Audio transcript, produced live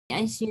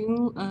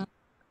ICU,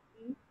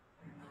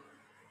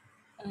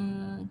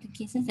 the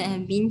cases that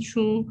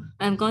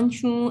I've gone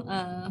through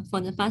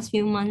for the past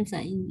few months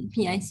in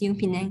PICU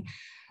Penang.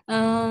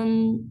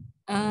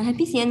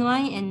 Happy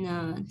CNY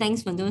and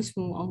thanks for those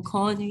who on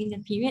call during the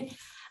period.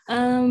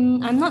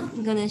 I'm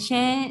not gonna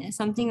share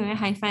something very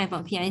hi-fi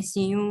about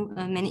PICU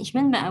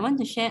management, but I want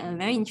to share a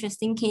very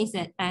interesting case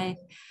that I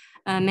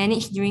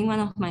managed during one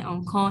of my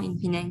on-call in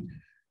Penang.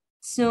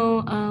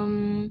 So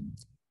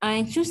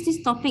I choose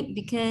this topic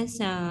because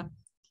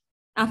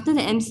after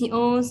the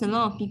MCOs, a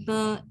lot of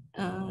people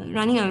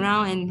running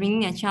around and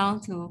bringing their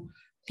child to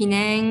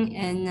Penang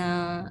and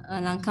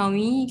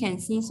Langkawi. You can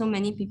see so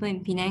many people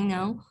in Penang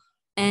now.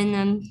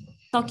 And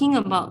talking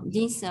about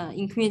these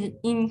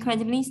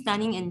incredibly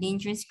stunning and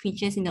dangerous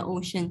creatures in the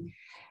ocean,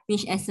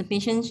 which as the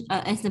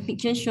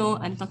picture show,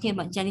 I'm talking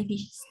about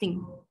jellyfish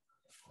sting.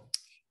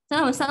 So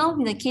I will start off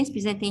with a case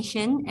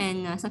presentation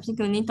and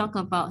subsequently talk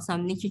about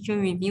some literature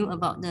review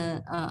about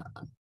the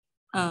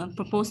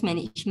proposed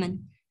management.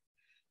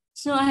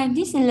 So I have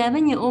this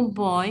 11-year-old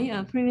boy,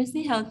 a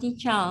previously healthy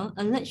child,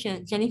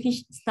 alleged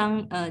jellyfish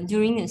stung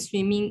during a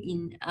swimming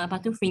in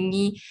Batu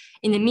Fringhi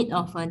in the mid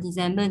of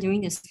December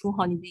during the school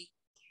holiday.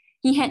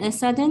 He had a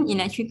sudden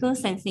electrical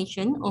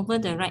sensation over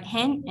the right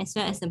hand as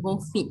well as the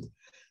both feet.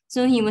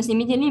 So he was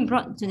immediately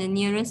brought to the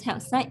nearest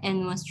health site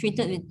and was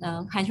treated with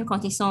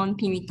hydrocortisone,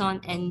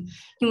 Piriton, and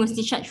he was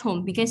discharged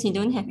home because he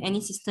don't have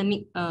any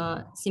systemic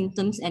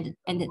symptoms at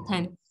that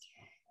time.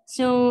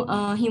 So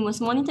he was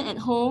monitored at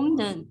home.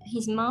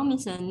 His mom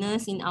is a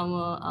nurse in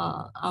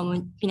our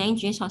Penang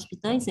GH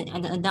hospital. It's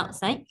at the adult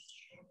side.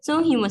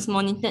 So he was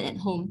monitored at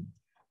home.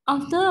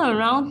 After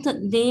around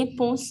third day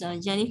post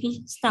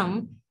jellyfish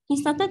stung, he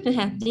started to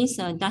have this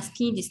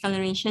dusky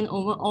discoloration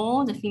over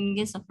all the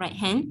fingers of right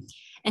hand,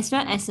 as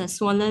well as a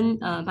swollen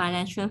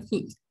bilateral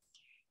feet.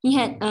 He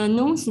had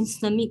no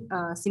systemic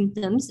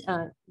symptoms.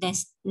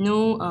 There's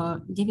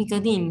no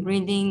difficulty in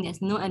breathing.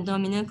 There's no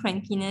abdominal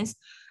crankiness,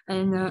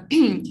 and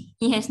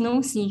he has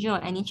no seizure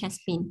or any chest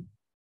pain.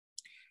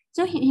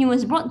 So he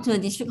was brought to a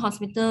district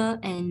hospital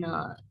and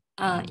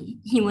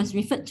he was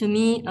referred to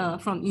me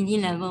from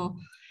ED level.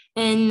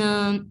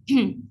 And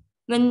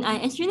when I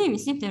actually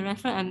received the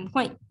referral, I'm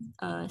quite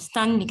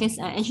stunned because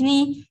I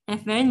actually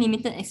have very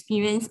limited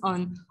experience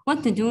on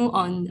what to do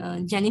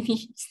on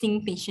jellyfish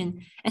sting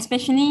patient,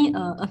 especially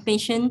a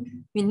patient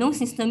with no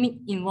systemic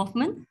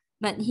involvement,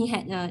 but he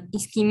had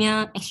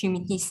ischemia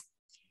extremities.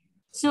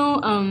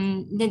 So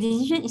the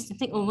decision is to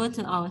take over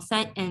to our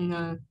site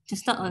and to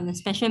start on a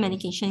special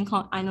medication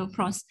called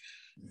Inopros.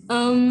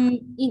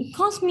 It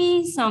caused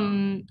me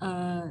some,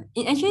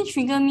 it actually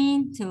triggered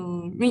me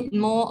to read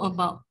more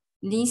about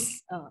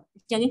this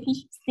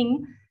jellyfish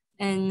sting,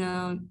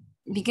 and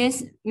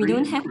because we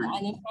don't have the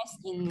Inopros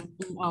in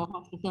our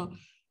hospital.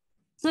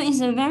 So it's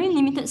a very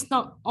limited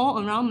stock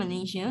all around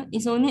Malaysia.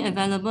 It's only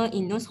available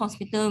in those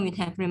hospitals which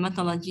have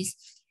rheumatologists.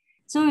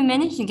 So we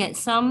managed to get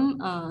some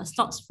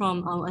stocks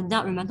from our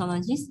adult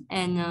rheumatologist,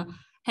 and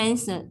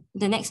hence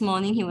the next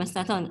morning he was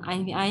started on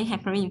IVI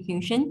heparin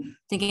infusion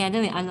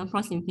together with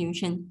Inopros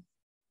infusion.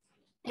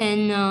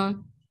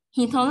 And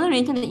he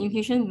tolerated the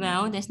infusion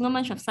well. There's not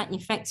much of side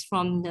effects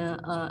from the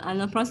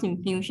Inopros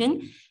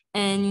infusion.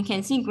 And you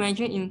can see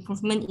gradual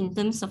improvement in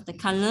terms of the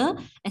color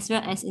as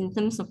well as in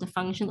terms of the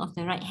function of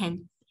the right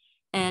hand.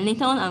 And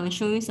later on, I will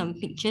show you some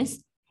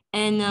pictures.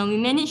 And we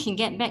managed to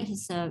get back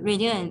his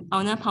radial and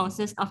ulnar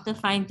pulses after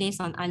 5 days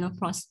on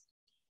Inopros.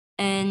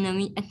 And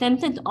we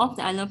attempted to off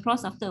the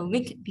Inopros after a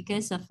week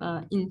because of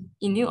in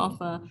view of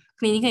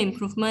clinical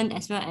improvement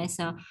as well as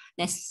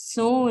there's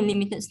so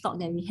limited stock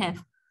that we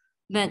have.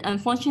 But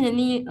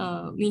unfortunately,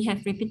 we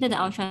have repeated the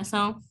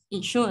ultrasound.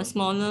 It showed a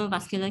smaller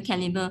vascular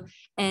caliber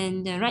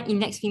and the right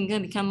index finger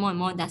become more and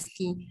more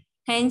dusky.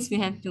 Hence, we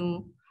have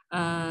to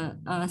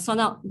sort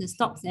out the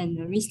stocks and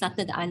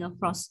restarted the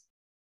Inopros.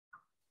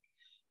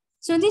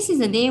 So this is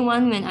the day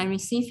one when I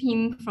received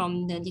him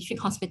from the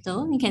district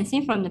hospital. You can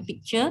see from the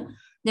picture,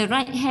 the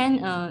right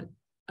hand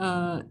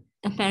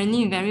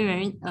apparently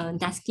very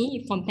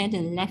dusky compared to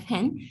the left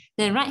hand.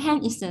 The right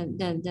hand is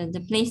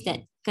the place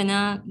that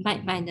gonna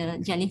bite by the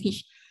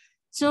jellyfish.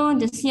 So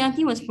the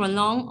CRT was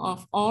prolonged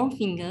of all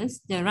fingers.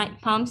 The right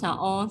palms are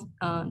all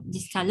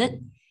discolored,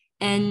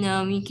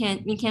 and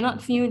we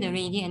cannot feel the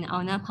radial and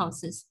ulnar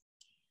pulses.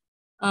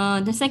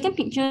 The second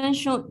picture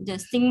showed the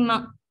sting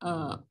mark,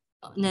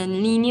 the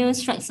linear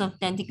stripes of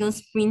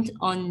tentacles print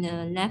on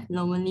the left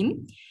lower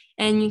limb,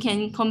 and you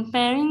can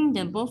comparing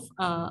the both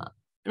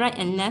right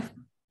and left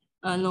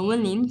lower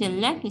limb. The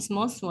left is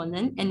more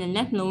swollen and the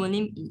left lower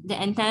limb,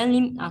 the entire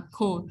limb are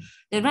cold.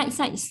 The right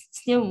side is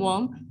still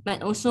warm,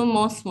 but also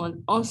more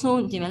swollen,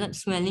 also developed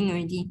swelling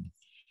already.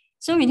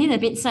 So we did a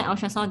bedside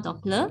ultrasound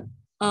Doppler.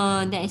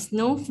 There is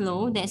no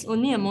flow. There's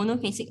only a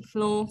monophasic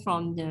flow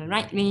from the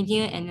right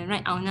radial and the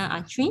right ulnar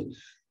artery,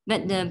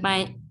 but the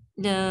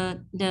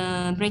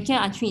brachial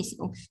artery is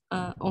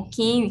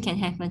okay. We can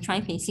have a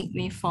triphasic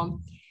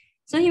waveform.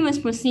 So he was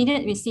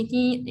proceeded with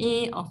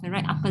CTA of the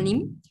right upper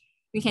limb.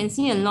 we can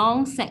see a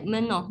long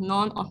segment of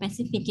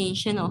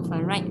non-opacification of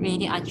a right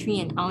radial artery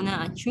and ulnar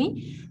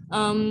artery,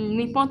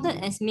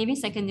 reported as maybe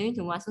secondary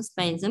to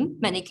vasospasm,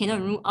 but they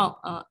cannot rule out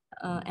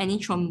any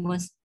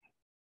thrombus.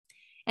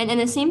 And at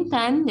the same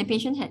time, the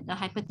patient had the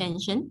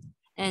hypertension,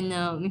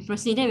 and we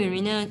proceeded with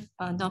renal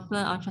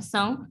Doppler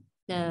ultrasound.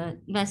 The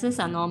vessels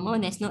are normal.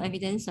 There's no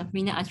evidence of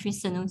renal artery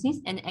stenosis,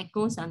 and the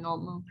echoes are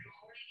normal.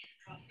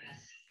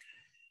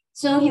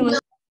 So he was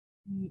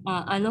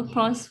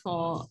allopros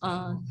for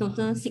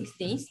total 6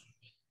 days.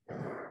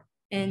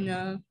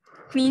 And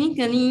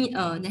clinically,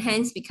 the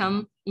hands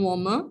become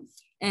warmer,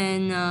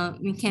 and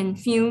we can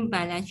feel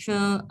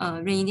bilateral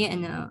radial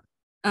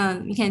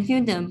and we can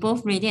feel the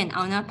both radial and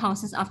ulnar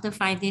pulses after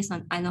 5 days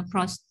on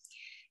allopros.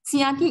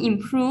 CRT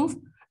improved,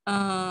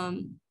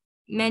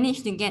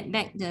 managed to get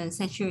back the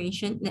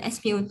saturation, the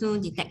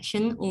SpO2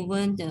 detection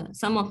over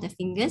some of the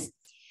fingers,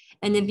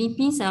 and the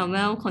BPs are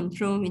well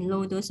controlled with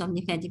low dose of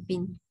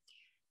nifedipine.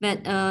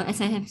 But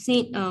as I have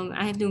said,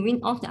 I have to wean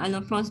off the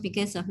allopros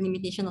because of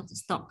limitation of the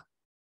stock.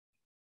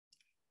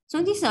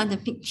 So these are the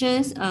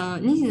pictures.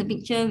 This is a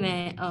picture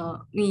where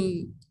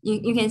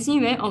you can see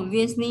very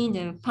obviously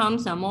the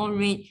palms are more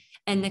red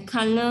and the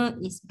color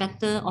is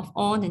better of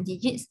all the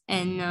digits,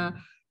 and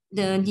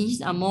the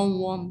digits are more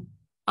warm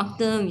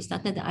after we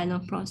started the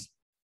allopros.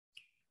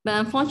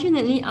 But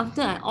unfortunately,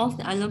 after I off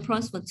the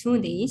allopros for 2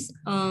 days,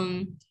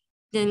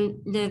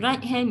 the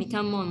right hand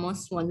become more and more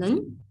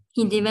swollen.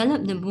 He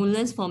developed the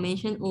bullous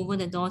formation over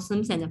the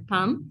dorsums and the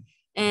palm,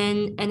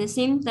 and at the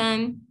same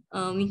time,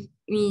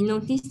 we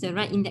noticed the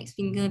right index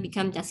finger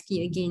become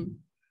dusky again,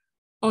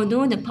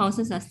 although the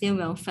pulses are still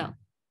well felt.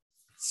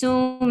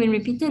 So we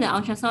repeated the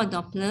ultrasound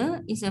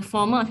Doppler. It's a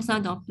formal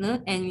ultrasound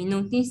Doppler, and we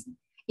noticed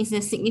it's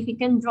a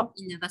significant drop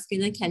in the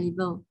vascular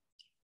caliber.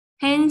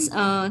 Hence,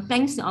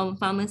 thanks to our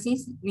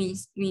pharmacists, we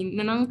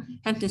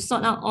have to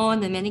sort out all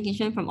the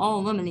medication from all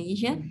over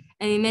Malaysia,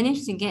 and we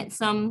managed to get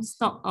some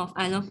stock of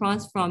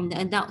allopros from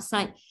the adult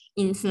side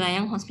in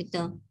Selayang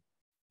Hospital.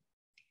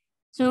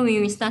 So we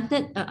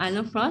restarted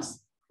allopros.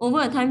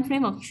 Over a time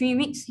frame of 3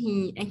 weeks,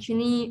 we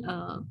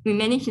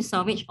managed to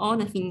salvage all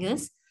the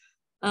fingers.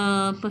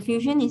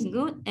 Perfusion is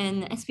good,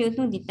 and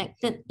SpO2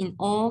 detected in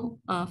all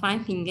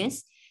 5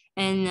 fingers,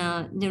 and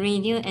the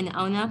radial and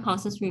ulnar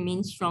pulses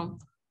remain strong.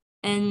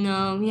 And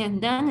we have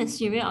done a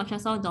serial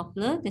ultrasound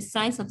Doppler. The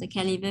size of the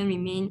caliber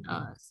remain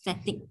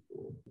static.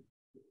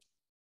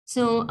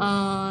 So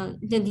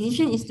the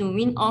decision is to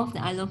wean off the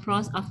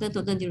allopros after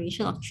total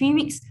duration of 3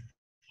 weeks.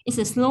 It's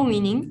a slow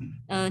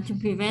weaning to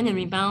prevent a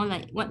rebound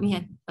like what we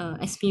have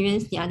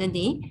experienced the other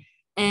day.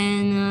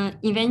 And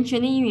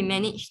eventually we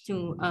managed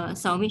to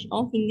salvage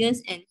all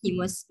fingers, and he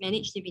was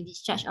managed to be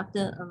discharged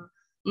after a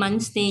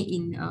month stay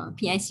in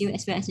PICU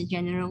as well as a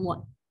general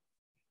ward.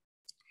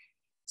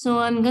 So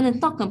I'm going to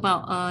talk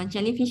about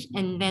jellyfish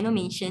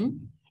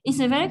envenomation. It's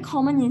a very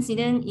common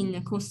incident in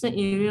the coastal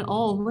area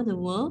all over the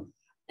world.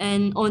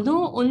 And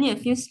although only a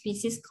few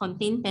species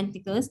contain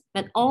tentacles,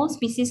 but all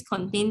species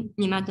contain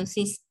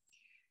nematocysts.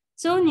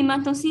 So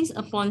nematocysts,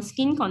 upon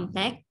skin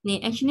contact, they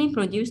actually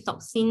produce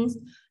toxins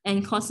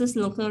and causes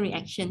local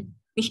reaction,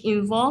 which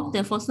involve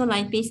the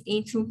phospholipase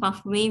A2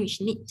 pathway,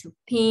 which lead to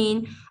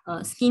pain,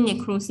 skin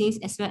necrosis,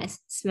 as well as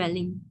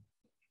swelling.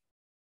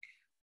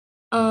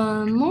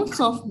 Most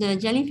of the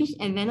jellyfish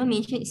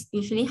envenomation is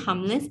usually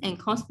harmless and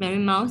cause very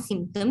mild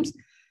symptoms,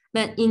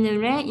 but in the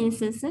rare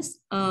instances,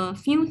 a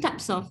few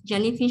types of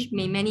jellyfish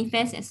may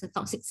manifest as a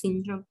toxic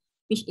syndrome,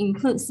 which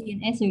includes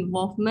CNS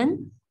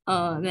involvement,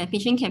 where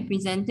patient can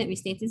present with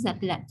status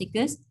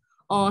epilepticus,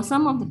 or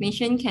some of the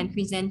patient can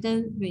present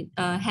with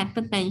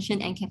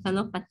hypertension and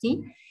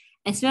encephalopathy,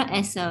 as well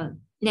as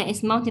there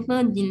is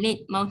multiple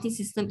delayed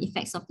multi-system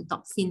effects of the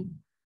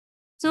toxin.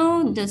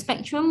 So the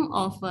spectrum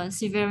of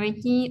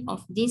severity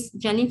of this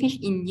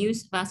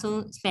jellyfish-induced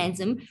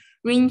vasospasm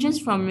ranges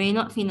from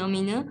Raynaud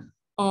phenomena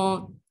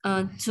or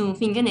to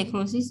finger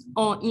necrosis,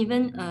 or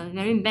even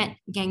very bad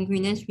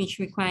gangrenous which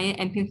require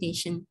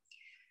amputation.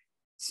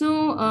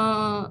 So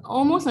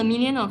almost 1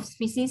 million of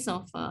species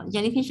of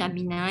jellyfish are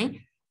benign,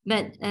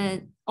 but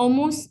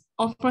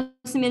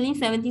approximately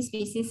 70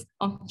 species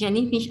of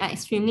jellyfish are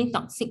extremely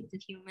toxic to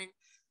humans,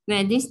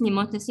 where these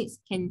nematocysts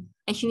can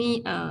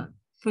actually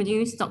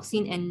produce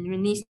toxin and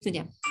release to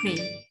their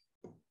prey.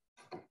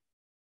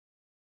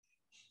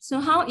 So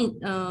how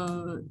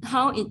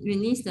it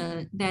releases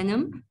the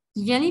venom?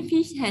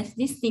 Jellyfish has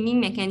this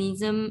stinging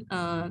mechanism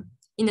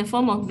in the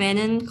form of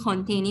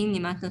venom-containing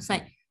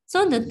nematocyte.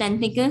 So the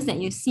tentacles that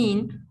you've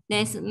seen,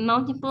 there's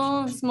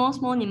multiple small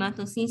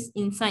nematocysts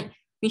inside,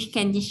 which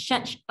can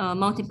discharge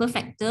multiple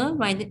factors,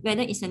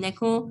 whether it's a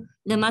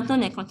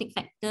dermatonecrotic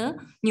factor,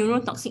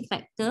 neurotoxic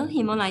factor,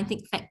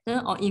 hemolytic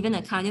factor, or even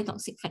a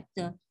cardiotoxic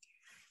factor.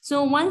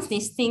 So once they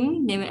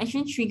sting, they will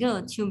actually trigger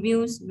a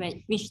tubules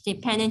which they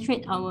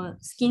penetrate our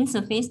skin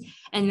surface,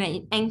 and when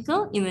it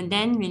anchor, it will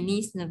then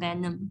release the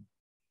venom.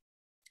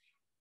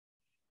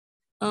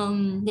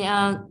 There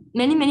are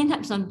many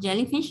types of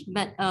jellyfish,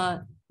 but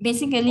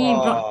basically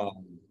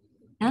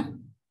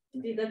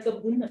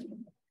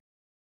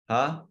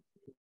Huh?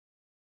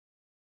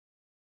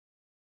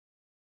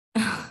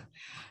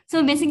 So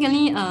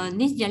basically,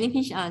 these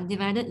jellyfish are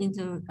divided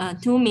into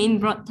two main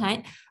broad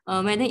types,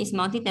 whether it's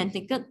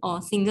multi-tentacled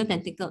or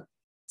single-tentacled.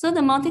 So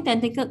the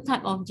multi-tentacled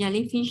type of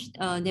jellyfish,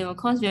 they will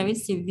cause very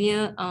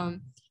severe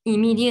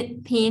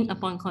immediate pain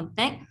upon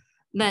contact,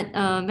 but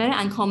very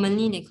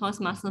uncommonly, they cause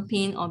muscle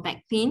pain or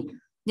back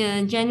pain.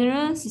 The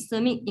general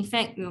systemic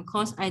effect will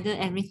cause either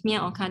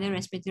arrhythmia or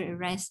cardiorespiratory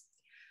arrest.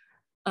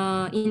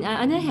 In the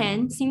other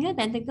hand, single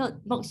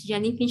tentacled box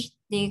jellyfish,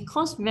 they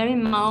cause very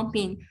mild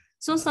pain.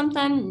 So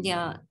sometimes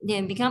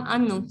they become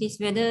unnoticed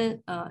whether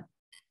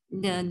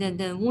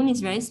the wound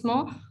is very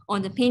small or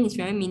the pain is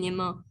very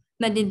minimal.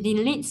 But the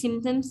delayed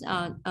symptoms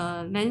are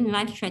very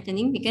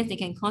life-threatening because they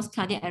can cause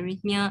cardiac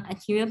arrhythmia,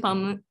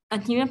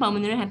 arterial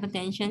pulmonary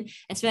hypertension,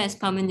 as well as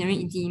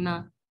pulmonary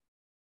edema.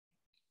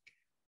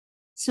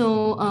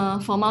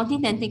 So for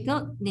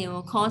multi-tentacled, they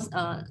will cause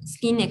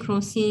skin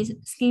necrosis,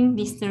 skin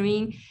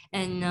blistering,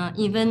 and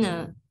even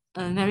a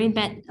very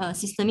bad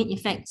systemic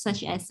effect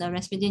such as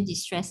respiratory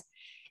distress.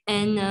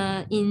 And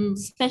in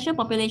special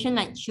population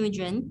like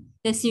children,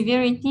 the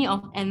severity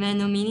of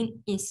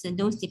envenoming is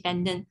dose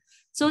dependent.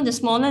 So the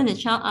smaller the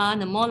child are,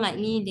 the more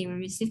likely they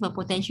will receive a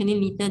potentially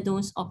lethal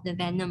dose of the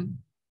venom.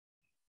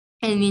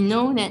 And we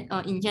know that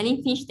in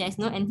jellyfish, there's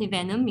no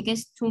antivenom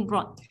because too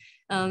broad.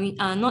 We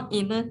are not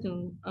able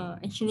to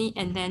actually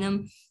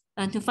envenom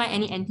to find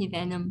any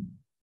antivenom.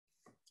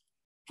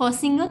 For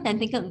single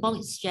tentacled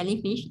box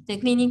jellyfish, the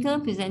clinical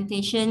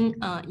presentation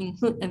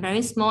include a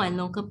very small and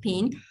local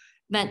pain,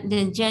 but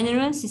the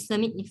general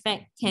systemic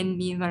effect can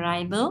be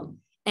variable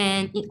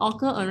and it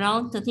occurs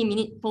around 30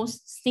 minutes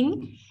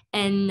post-sting.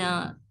 And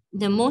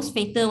the most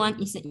fatal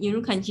one is the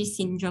Irukandji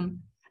syndrome.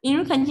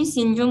 Irukandji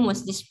syndrome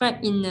was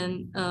described in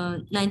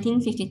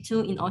 1952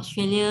 in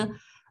Australia,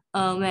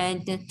 where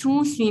the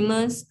two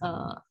swimmers,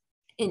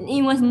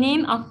 it was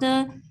named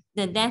after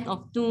the death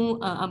of two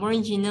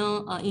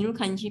Aboriginal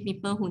Irukandji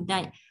people who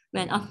died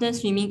when after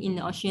swimming in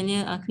the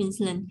Australia,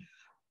 Queensland.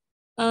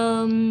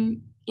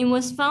 It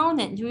was found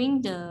that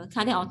during the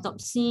cardiac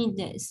autopsy,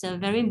 there's a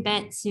very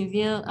bad,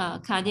 severe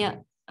cardiac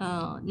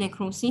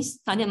necrosis,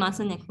 cardiac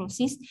muscle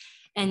necrosis,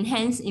 and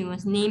hence it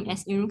was named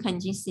as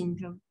Irukandji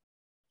syndrome.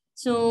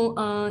 So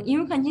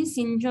Irukandji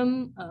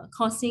syndrome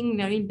causing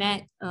very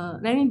bad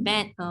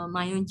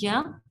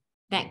myalgia,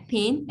 back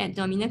pain,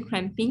 abdominal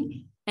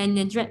cramping, and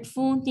the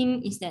dreadful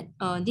thing is that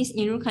this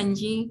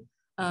Irukandji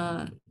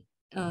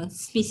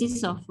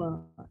species of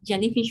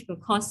jellyfish will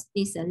cause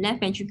this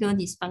left ventricular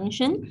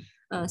dysfunction,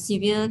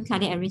 severe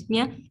cardiac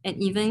arrhythmia,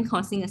 and even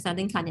causing a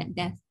sudden cardiac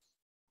death.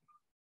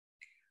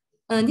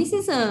 This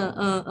is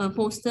a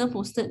poster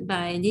posted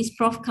by this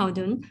Prof.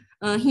 Caldon.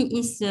 He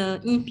is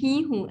an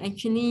EP who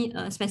actually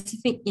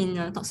specific in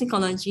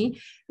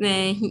toxicology,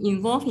 where he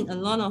involved in a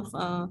lot of,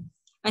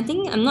 I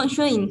think, I'm not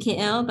sure in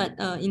KL, but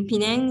in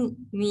Penang,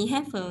 we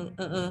have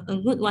a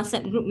good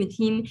WhatsApp group with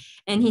him,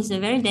 and he's a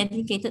very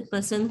dedicated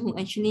person who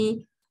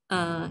actually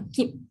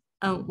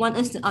want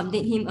us to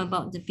update him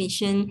about the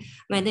patient,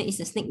 whether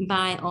it's a snake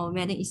bite or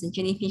whether it's a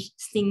jellyfish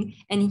sting,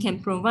 and he can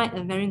provide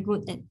a very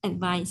good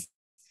advice.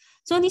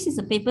 So this is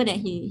a paper that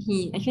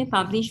he actually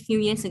published a few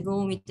years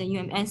ago with the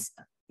UMS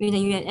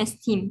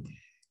team.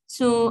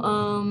 So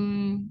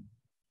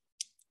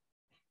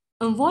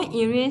avoid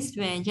areas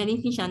where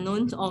jellyfish are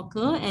known to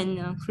occur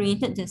and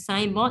created the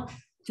signboard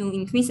to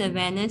increase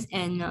awareness,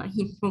 and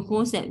he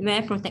proposed that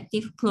wear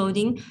protective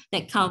clothing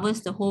that covers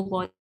the whole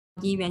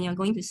body when you're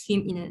going to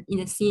swim in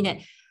a sea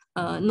that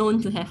known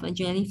to have a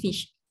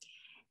jellyfish.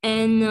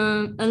 And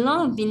a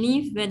lot of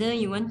belief whether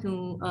you want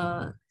to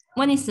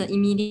what is the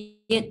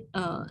immediate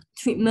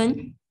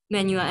treatment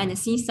when you are at the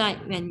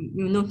seaside, when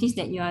you notice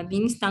that you are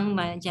being stung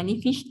by a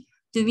jellyfish,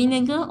 to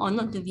vinegar or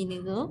not to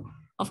vinegar.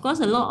 Of course,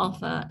 a lot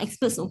of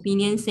experts'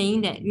 opinions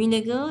saying that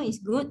vinegar is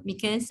good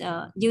because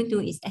due to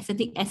its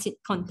acetic acid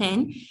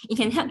content, it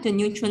can help to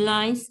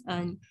neutralize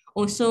and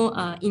also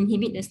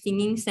inhibit the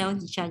stinging cell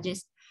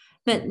discharges.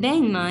 But bear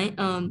in mind,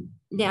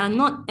 there are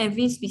not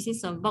every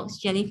species of box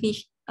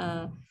jellyfish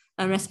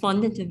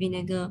responded to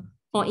vinegar.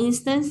 For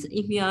instance,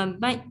 if you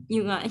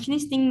are actually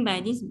stung by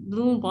this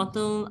blue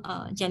bottle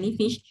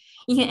jellyfish,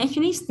 it can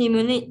actually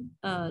stimulate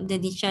the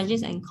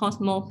discharges and cause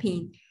more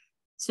pain.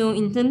 So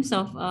in terms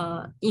of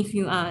if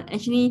you are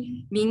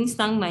actually being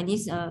stung by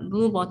this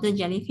blue bottle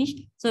jellyfish,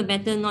 so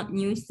better not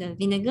use the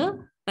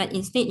vinegar, but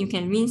instead you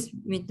can rinse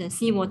with the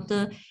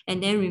seawater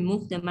and then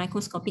remove the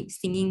microscopic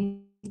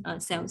stinging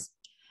cells.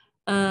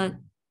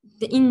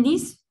 In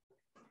this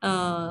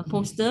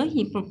poster,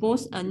 he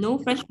proposed no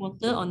fresh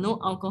water or no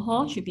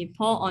alcohol should be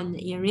poured on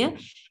the area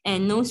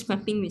and no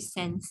scraping with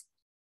sands.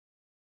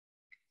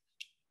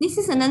 This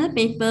is another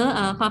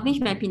paper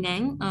published by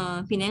Penang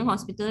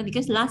Hospital,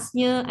 because last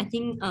year, I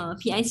think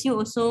PICU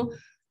also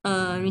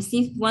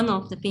received one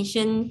of the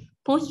patient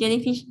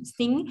post-jellyfish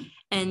sting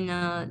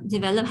and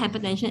developed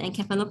hypertension and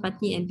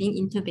encephalopathy and being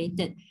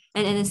intubated.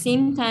 And at the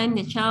same time,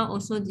 the child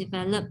also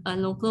developed a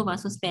local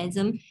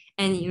vasospasm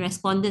and it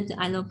responded to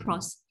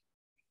iloprost.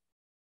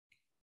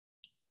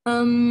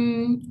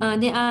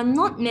 There are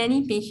not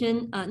many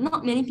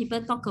not many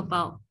people talk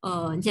about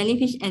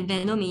jellyfish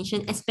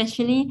envenomation,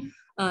 especially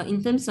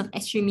in terms of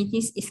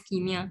extremities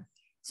ischemia.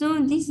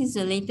 So this is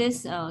the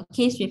latest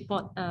case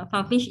report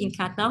published in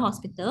Qatar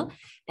Hospital,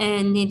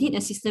 and they did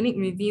a systemic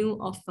review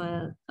of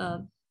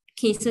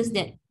cases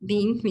that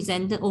being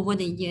presented over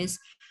the years,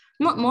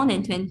 not more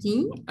than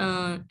 20,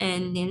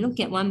 and they look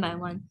at one by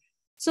one.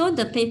 So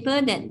the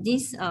paper that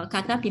this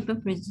Qatar people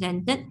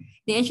presented,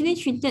 they actually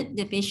treated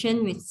the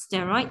patient with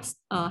steroids,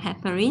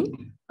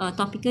 heparin,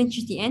 topical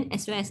GTN,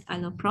 as well as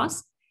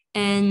alloprost.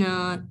 And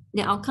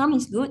the outcome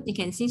is good. You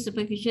can see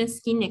superficial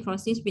skin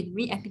necrosis with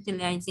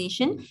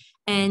re-epithelialization,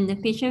 and the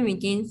patient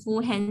regained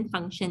full hand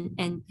function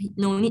and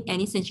no need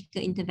any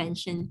surgical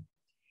intervention.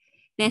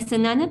 There's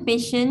another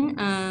there's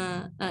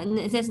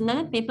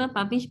another paper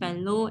published by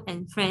Lowe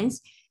and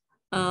friends,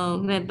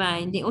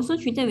 whereby they also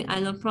treated with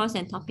alloprost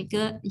and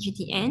topical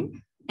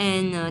GTN,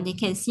 and they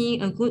can see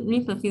a good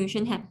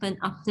reperfusion happen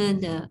after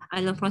the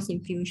alloprost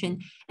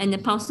infusion, and the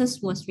pulses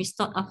was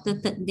restored after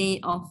third day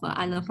of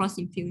alloprost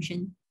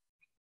infusion.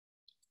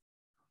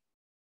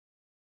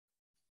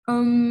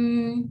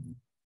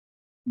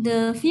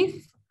 The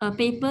fifth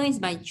paper is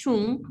by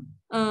Chung,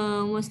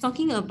 was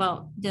talking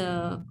about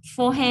the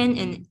forehand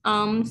and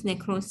arms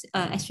necrosis,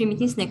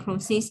 extremities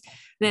necrosis,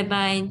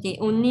 whereby they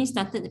only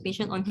started the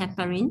patient on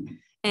heparin,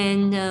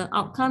 and the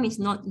outcome is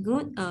not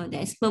good.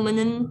 There is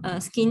permanent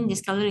skin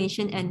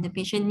discoloration, and the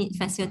patient needs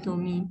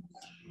fasciotomy.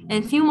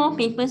 And few more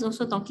papers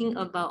also talking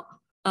about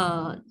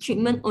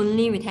treatment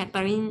only with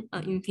heparin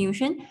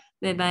infusion,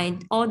 whereby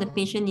all the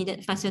patient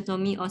needed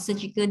fasciotomy or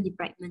surgical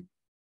debridement.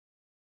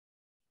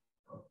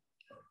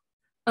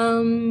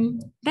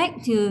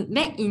 Back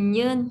in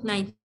year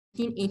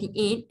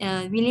 1988,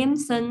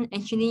 Williamson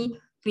actually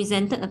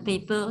presented a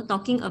paper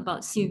talking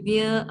about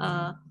severe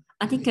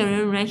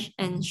articular rash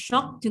and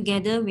shock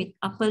together with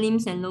upper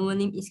limbs and lower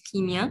limb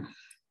ischemia.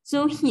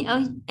 So he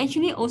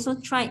actually also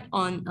tried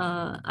on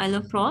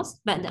alloprost,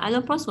 but the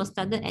alloprost was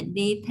started at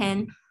day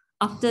 10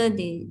 after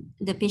the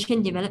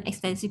patient developed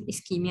extensive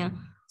ischemia.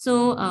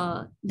 So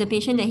the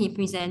patient that he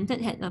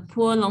presented had a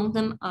poor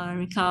long-term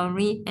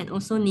recovery and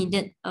also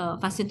needed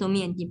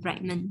fasciotomy and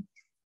debridement.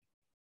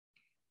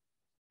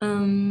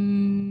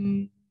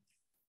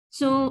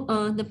 So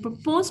the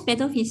proposed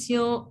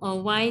pathophysio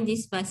why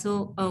this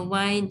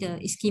why the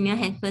ischemia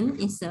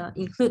happened is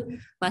include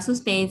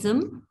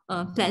vasospasm,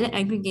 platelet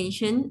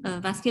aggregation,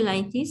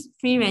 vasculitis,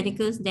 free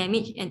radicals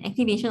damage, and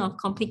activation of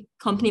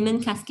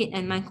complement cascade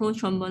and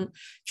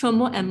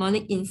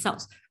thromboembolic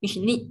insults, which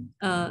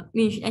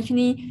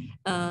actually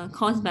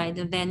caused by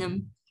the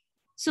venom.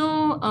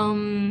 So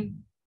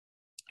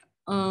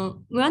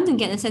we want to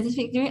get a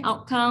satisfactory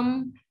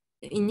outcome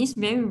in this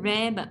very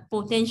rare but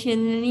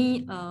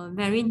potentially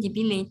very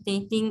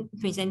debilitating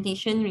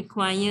presentation.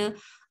 Require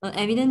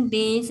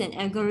evidence-based and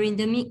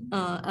algorithmic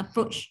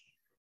approach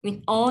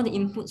with all the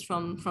inputs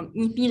from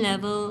EP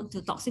level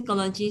to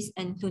toxicologists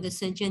and to the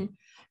surgeon.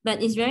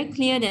 But it's very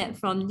clear that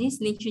from this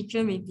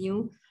literature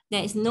review,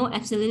 there is no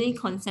absolutely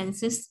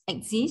consensus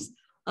exists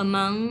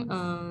among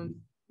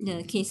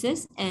the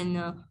cases, and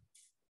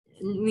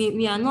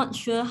we are not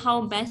sure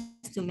how best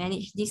to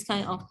manage this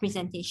kind of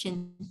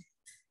presentation.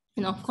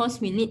 And of course,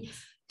 we need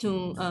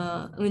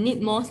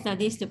more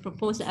studies to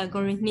propose an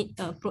algorithmic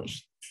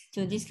approach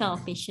to this kind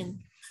of patient.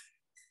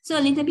 So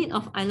a little bit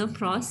of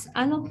alloprost.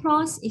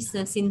 Alloprost is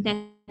a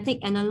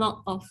synthetic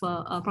analog of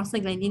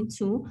prostaglandin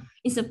 2.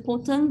 It's a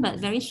potent but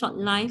very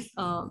short-life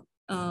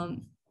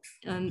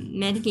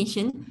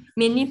medication,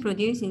 mainly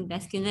produced in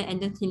vascular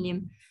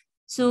endothelium.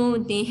 So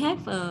they have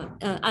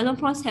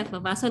alloprost have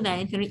a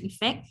vasodilatory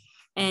effect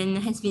and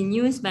has been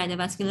used by the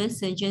vascular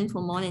surgeon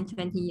for more than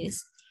 20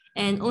 years.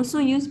 And also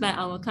used by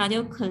our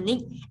cardio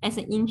colleague as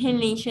an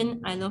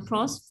inhalation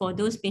alloprost for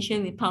those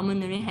patients with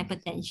pulmonary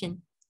hypertension.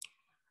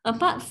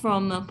 Apart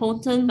from a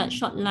potent but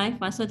short-lived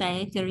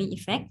vasodilatory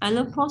effect,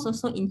 alloprost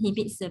also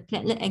inhibits the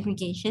platelet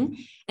aggregation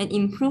and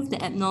improves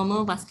the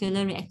abnormal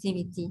vascular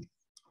reactivity.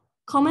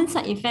 Common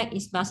side effect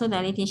is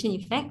vasodilatation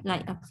effect,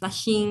 like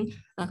flushing,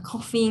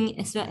 coughing,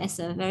 as well as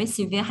a very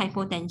severe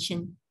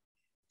hypotension.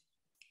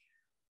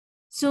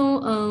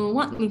 So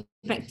what we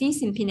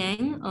practice in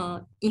Penang,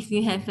 if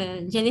you have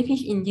a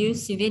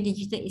jellyfish-induced severe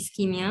digital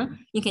ischemia,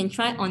 you can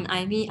try on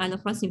IV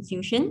alloprost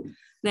infusion,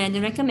 where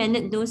the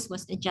recommended dose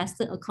was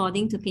adjusted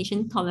according to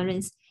patient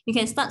tolerance. You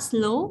can start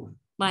slow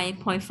by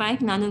 0.5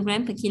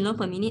 nanogram per kilo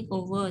per minute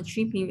over a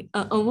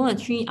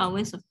 3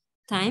 hours of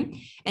time,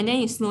 and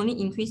then you slowly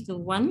increase to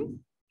 1,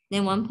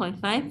 then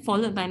 1.5,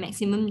 followed by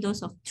maximum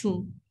dose of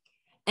 2.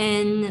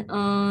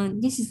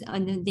 And this is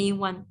on the day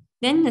 1.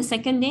 Then the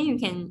second day, you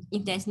can,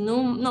 if there's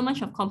not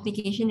much of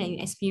complication that you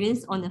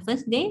experience on the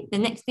first day, the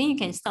next day you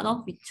can start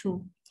off with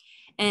 2.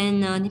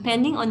 And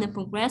depending on the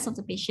progress of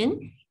the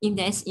patient, if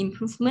there's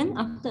improvement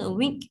after a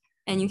week,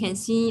 and you can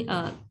see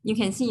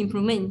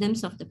improvement in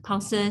terms of the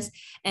pulses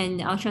and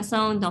the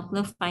ultrasound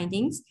Doppler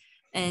findings,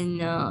 and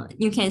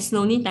you can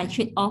slowly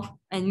titrate off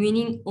and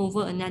weaning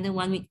over another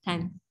 1 week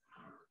time.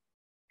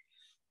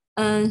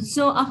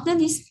 So after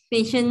this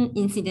patient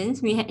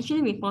incident, we had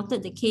actually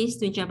reported the case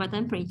to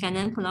Jabatan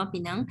Perikanan Pulau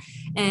Pinang,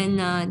 and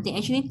they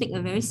actually take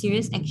a very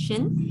serious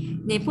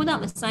action. They put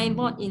up a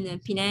signboard in the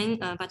Penang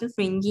Batu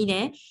Ferringhi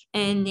there,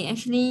 and they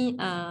actually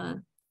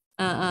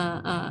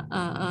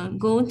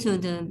go to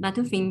the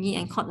Batu Ferringhi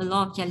and caught a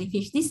lot of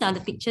jellyfish. These are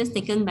the pictures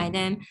taken by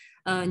them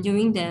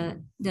during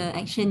the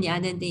action the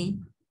other day.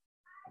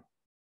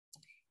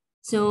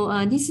 So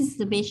this is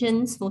the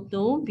patient's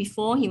photo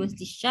before he was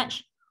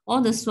discharged. All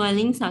the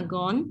swellings are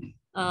gone.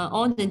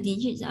 All the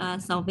digits are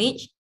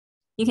salvaged.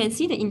 You can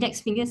see the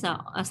index fingers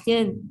are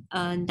still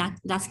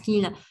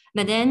dusky,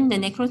 but then the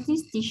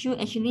necrosis tissue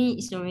actually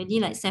is already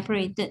like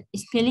separated.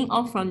 It's peeling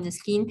off from the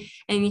skin,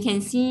 and we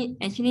can see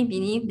actually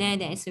beneath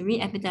there is a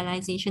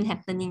re-epithelialization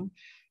happening.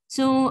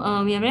 So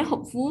we are very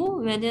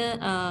hopeful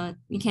whether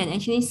we can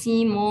actually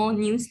see more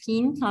new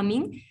skin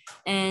coming,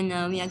 and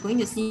we are going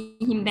to see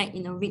him back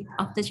in a week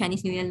after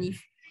Chinese New Year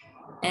leave.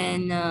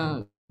 And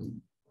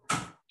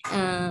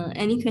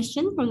any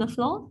question from the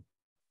floor?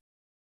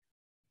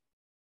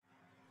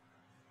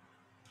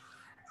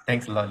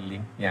 Thanks a lot,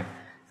 Ling. Yeah,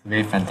 it's a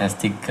very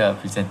fantastic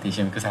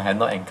presentation because I had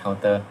not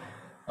encountered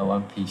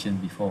one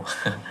patient before.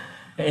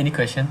 Any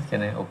questions?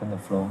 Can I open the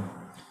floor?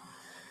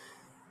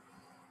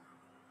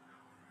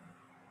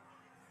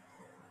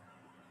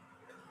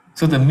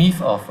 So the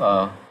myth of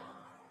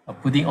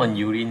putting on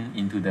urine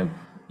into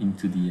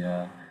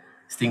the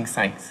sting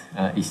sites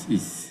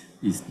is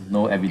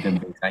no evidence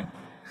base, right?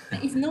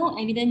 There is no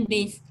evidence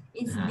base.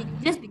 It's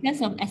just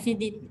because of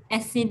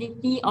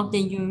acidity of the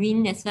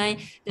urine. That's why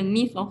the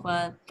myth of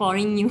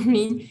pouring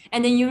urine.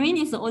 And the urine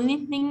is the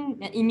only thing,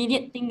 the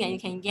immediate thing that you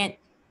can get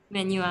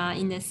when you are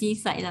in the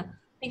seaside.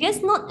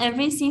 Because not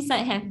every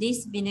seaside have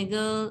this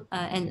vinegar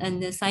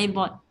and the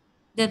signboard.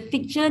 The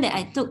picture that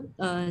I took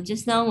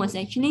just now was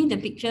actually the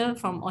picture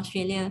from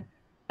Australia.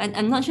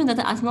 I'm not sure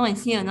Dr. Asma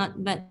is here or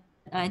not, but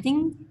I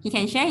think he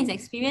can share his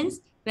experience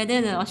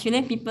whether the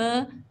Australian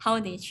people, how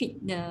they treat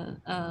the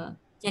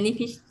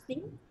jellyfish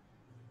thing.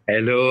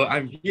 Hello,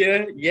 I'm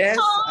here. Yes,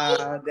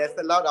 there's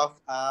a lot of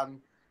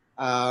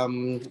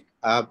um,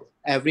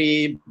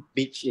 every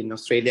beach in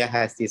Australia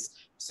has this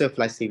surf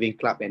life saving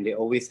club, and they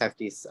always have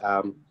this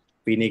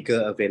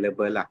vinegar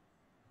available.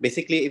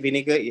 Basically,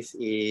 vinegar is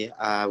a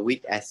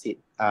weak acid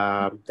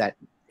that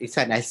it's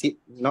an acid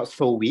not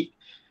so weak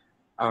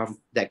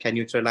that can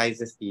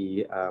neutralizes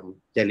the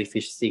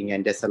jellyfish sting,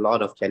 and there's a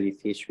lot of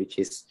jellyfish which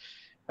is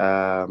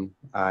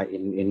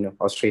in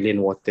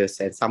Australian waters,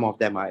 and some of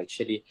them are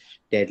actually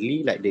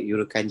deadly, like the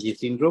Urukanji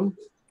syndrome,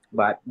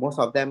 but most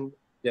of them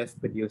just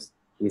produce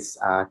this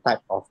type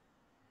of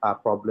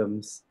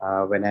problems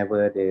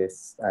whenever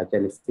there's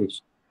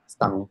jellyfish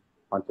stung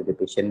onto the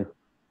patient.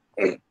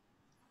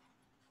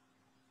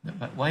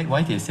 But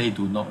why they say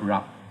do not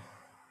rub?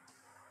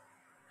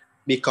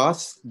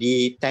 Because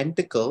the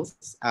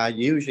tentacles are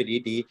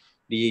usually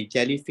the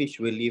jellyfish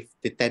will leave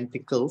the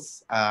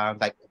tentacles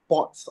like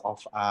pods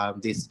of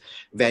this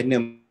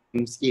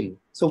venoms in.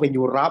 So when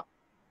you rub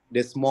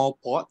the small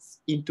pods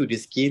into the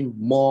skin,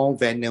 more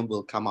venom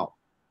will come out.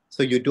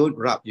 So you don't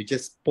rub, you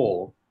just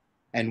pour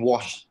and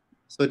wash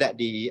so that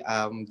the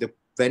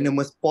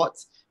venomous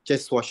pods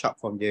just wash up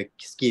from the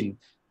skin.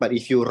 But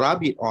if you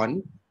rub it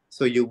on,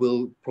 so you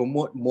will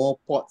promote more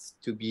pods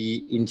to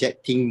be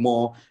injecting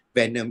more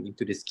venom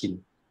into the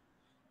skin.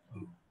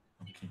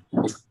 Okay.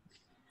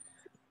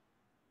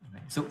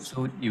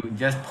 So you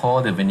just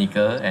pour the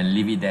vinegar and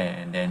leave it there,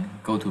 and then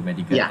go to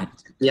medical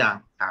attention. Yeah.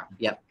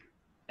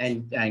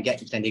 And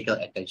get medical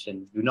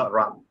attention. Do not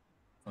rub.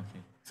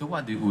 Okay. So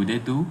what would they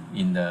do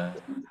in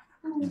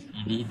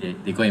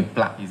ED? They go and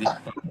plug. Is it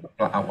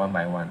plug out one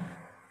by one?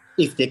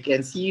 If they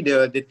can see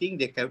the thing,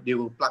 they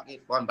will plug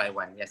it one by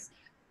one. Yes.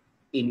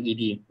 In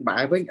ED, but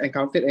I haven't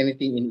encountered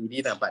anything in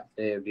ED. But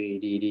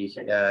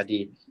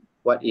the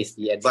what is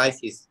the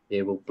advice is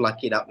they will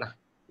plug it out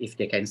if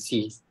they can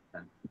see.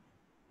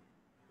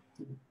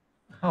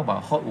 How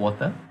about hot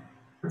water?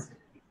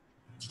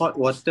 Hot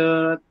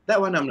water, that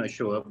one I'm not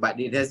sure, but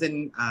it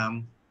doesn't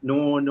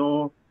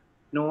no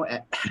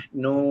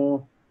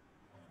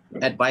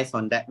advice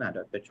on that,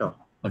 Dr. Cho.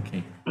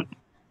 Okay.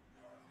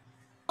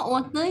 Hot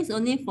water is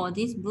only for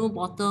this blue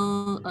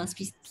bottle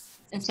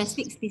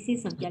specific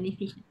species of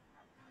jellyfish.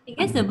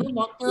 Because the blue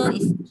bottle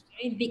is a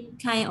very big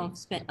kind of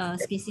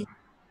species,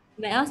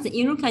 whereas the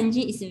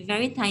Irukanji is a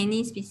very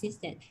tiny species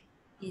that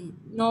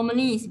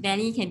normally its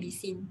belly can be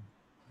seen.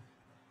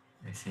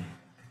 I see.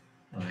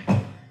 All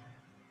right.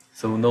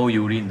 So no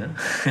urine.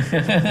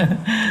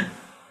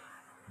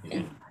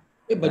 Okay.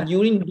 But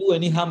urine do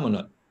any harm or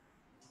not?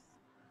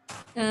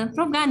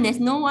 Prof Gan, there's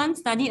no one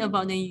study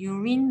about the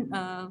urine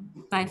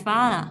by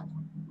far.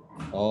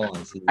 Oh,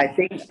 I see.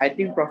 I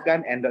think Prof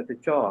Gan and Dr.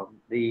 Cho,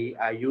 the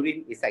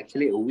urine is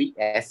actually a weak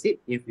acid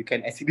if you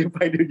can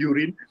acidify the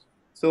urine.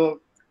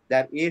 So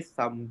there is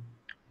some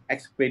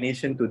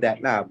explanation to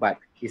that, but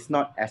it's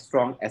not as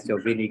strong as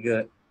your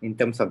vinegar in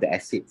terms of the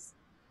acids.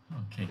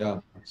 Okay. Yeah.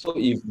 So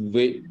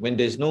when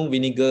there's no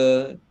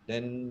vinegar,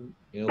 then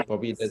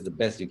probably that's the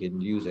best you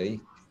can use, eh?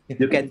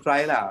 You can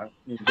try lah.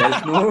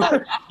 There's no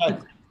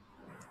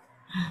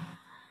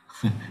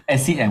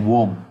Acid and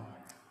warm.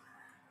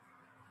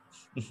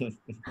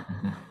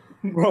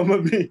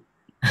 probably.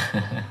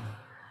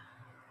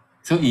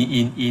 So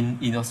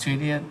in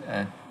Australia,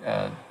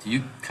 do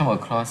you come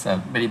across a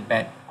very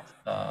bad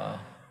uh,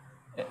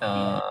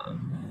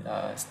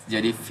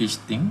 jellyfish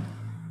thing?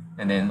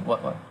 And then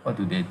what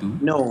do they do?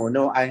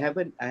 No, I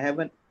haven't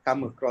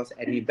come across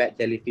any bad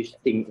jellyfish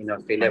thing in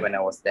Australia when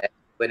I was there,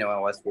 when I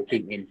was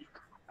working in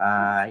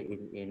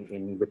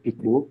the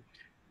Piku.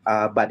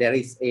 But there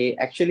is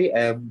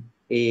an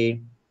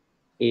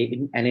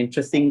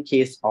interesting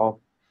case of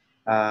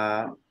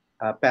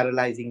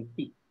paralyzing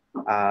tick,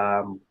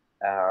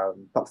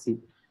 toxic,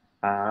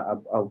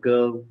 a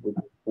girl who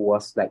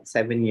was like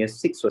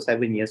 6 or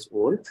 7 years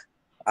old,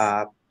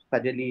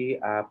 suddenly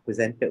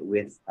presented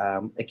with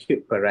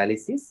acute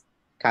paralysis,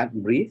 can't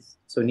breathe,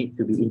 so need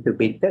to be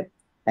intubated,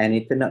 and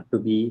it turned out to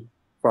be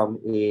from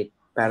a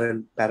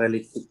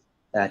paralytic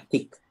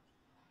tick.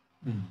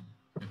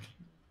 Okay,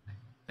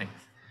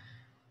 thanks.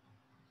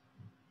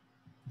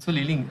 So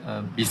Liling,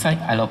 beside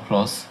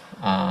allopros,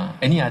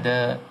 any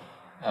other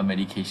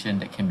medication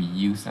that can be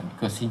used?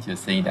 Because since you're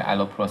saying that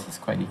allopros is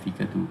quite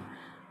difficult to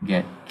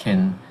get,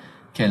 can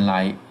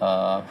like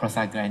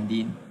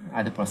prostaglandin,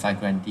 either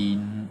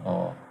prostaglandin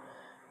or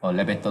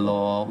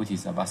labetalol, which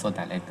is a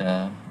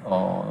vasodilator,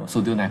 or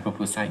sodium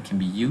nitroprusside can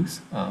be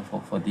used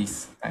for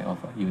this type of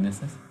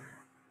illnesses?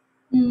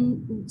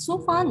 So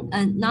far,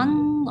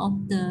 none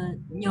of the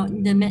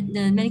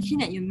medication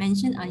that you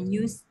mentioned are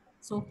used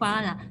so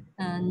far lah.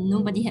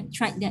 Nobody have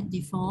tried that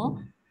before.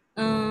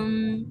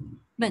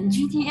 But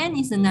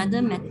GTN is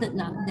another method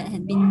lah that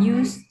had been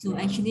used to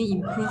actually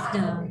improve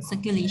the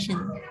circulation.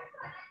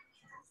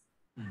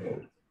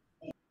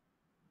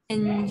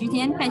 And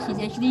GTN patch is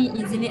actually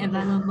easily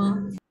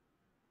available.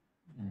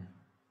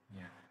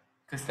 Yeah,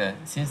 because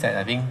since that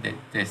I think that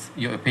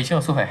your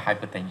patient also have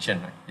hypertension,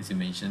 right? As you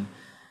mentioned,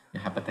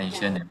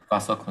 hypertension and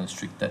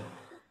vasoconstricted.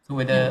 So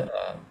whether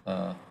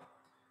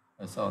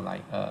sort of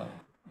like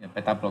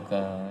beta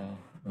blocker,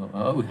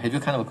 have you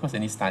come across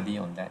any study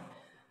on that?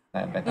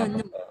 Like beta No.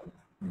 blocker?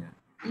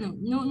 Yeah.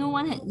 No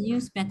one had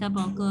used beta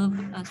blocker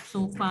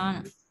so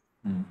far.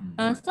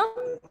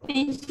 Some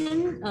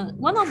patient,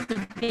 one of the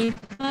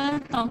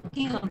paper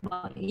talking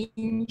about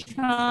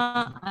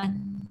intra-arterial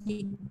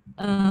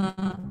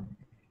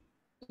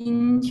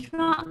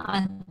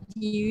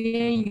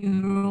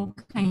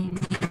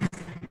urokinase,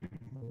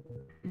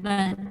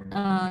 but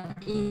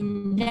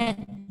in that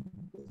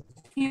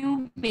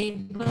few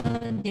paper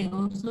they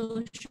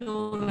also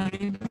show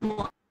very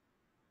poor.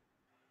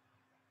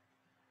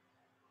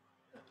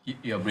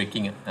 You're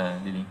breaking it,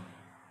 Lily.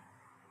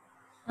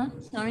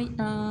 Sorry.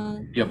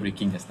 You're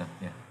breaking just now.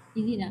 Yeah.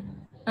 Is it?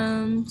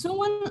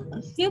 So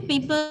a few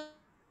paper.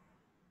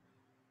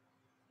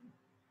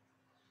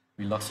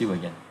 We lost you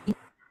again.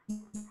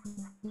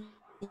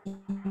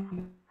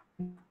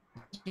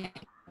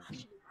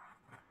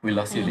 We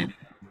lost you, Lily.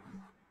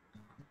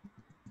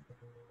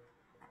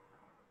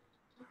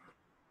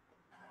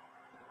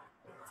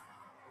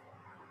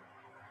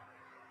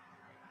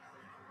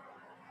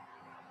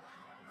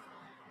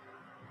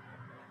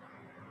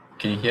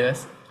 Can you hear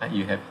us?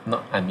 You have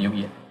not unmute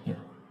yet. Yeah.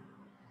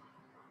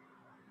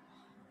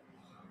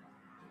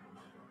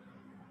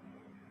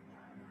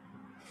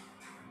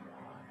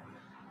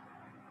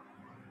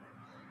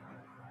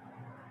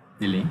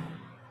 Lily?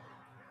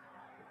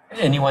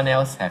 Anyone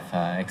else have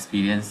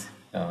experience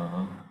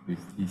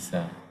with this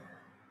the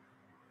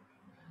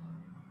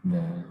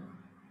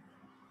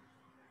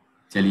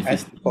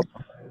jellyfish?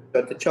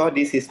 Dr. Cho,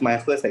 this is my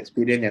first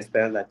experience as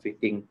well,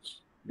 treating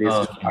this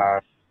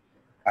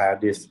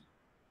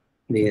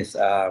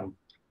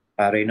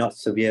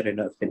severe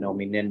Raynaud's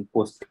phenomenon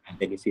post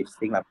jellyfish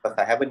sting, because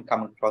I haven't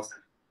come across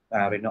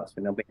Raynaud's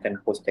phenomenon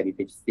post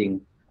jellyfish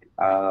sting.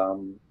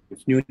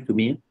 It's new to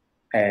me,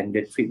 and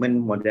the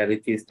treatment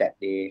modalities that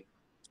they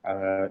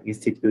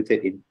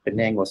instituted in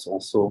Penang was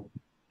also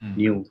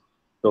new.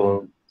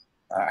 So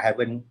I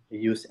haven't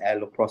used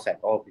allopros at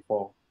all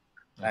before,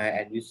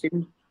 and you see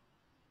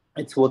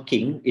it's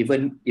working.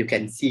 Even you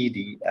can see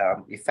the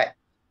effect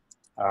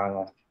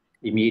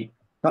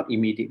not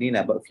immediately,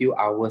 but a few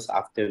hours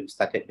after we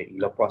started the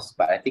allopros.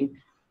 But I think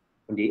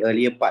in the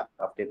earlier part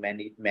of the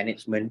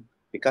management,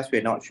 because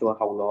we're not sure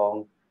how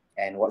long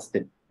and what's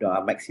the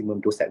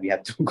maximum dose that we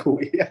have to go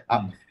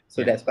up.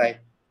 So that's why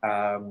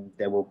the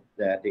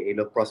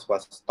allopros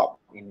was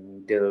stopped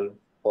in the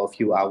for a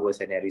few hours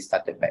and then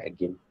restarted back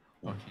again.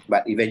 Okay.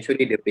 But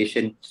eventually the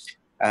patient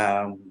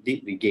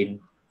did regain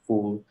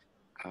full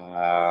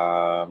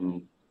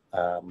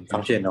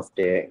function of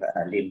the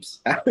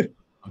limbs.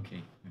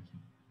 Okay.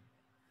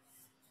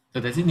 So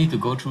does it need to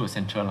go through a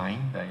central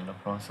line, the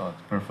allopros, or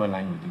peripheral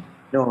line will do?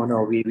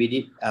 No, we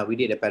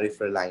did a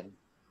peripheral line.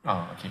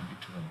 Oh, okay.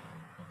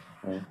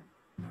 Okay.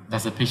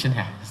 Does the patient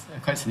have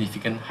quite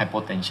significant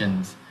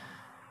hypotension?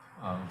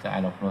 The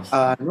allopros?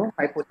 No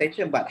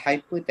hypotension, but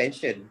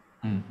hypertension.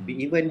 We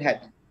even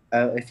had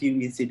a few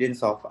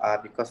incidents of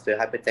because the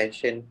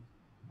hypertension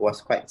was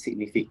quite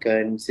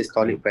significant,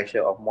 systolic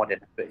pressure of more than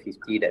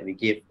 150, that we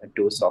gave a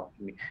dose of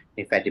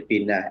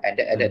nifedipine. And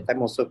at that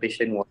time also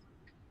patient was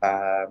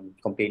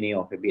complaining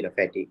of a bit of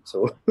headache.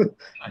 So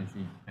I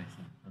see.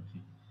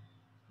 Okay.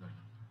 Right.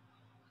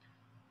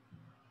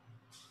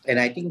 and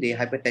I think the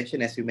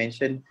hypertension, as you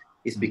mentioned,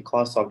 is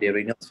because of the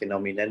renal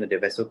phenomenon, the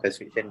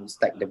vasoconstriction.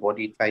 It's like the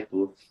body try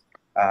to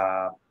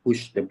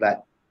push the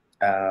blood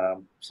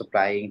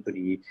supplying to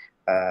the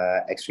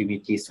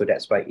extremities, so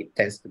that's why it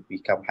tends to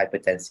become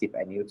hypertensive,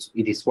 and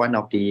it is one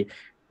of the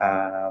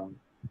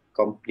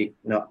complete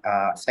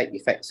side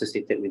effects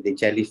associated with the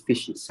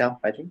jellyfish itself,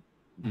 I think.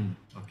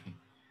 Okay.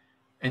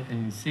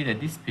 And you say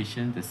that this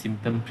patient, the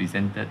symptom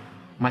presented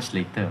much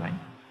later, right?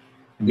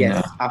 I mean,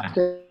 Yes,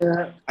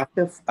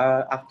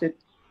 after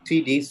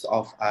 3 days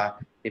of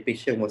the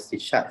patient was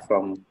discharged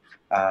from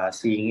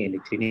seeing in the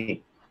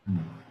clinic.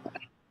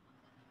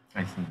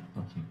 I see.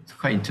 Okay. It's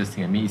quite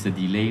interesting. I mean, it's a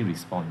delay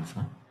response,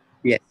 huh?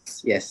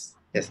 Yes.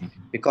 Okay.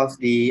 Because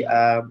the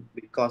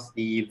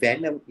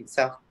venom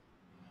itself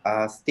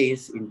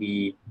stays in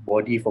the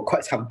body for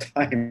quite some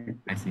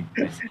time. I see.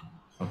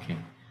 Okay.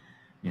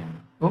 Yeah.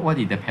 What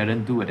did the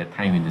parent do at the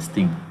time in the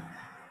sting?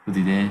 So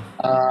did they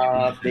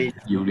They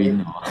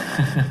urine or?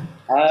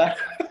 uh,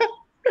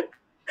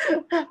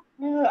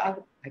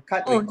 I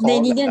can't Oh, recall. they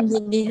didn't.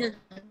 They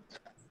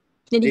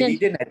They didn't.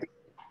 didn't. I think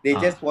they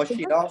just washed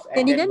it off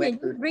They and then didn't. They went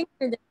just to bring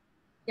to the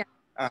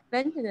ah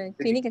went to the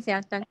clinic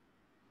kesehatan.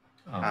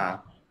 Okay.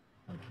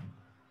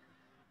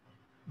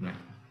 Right.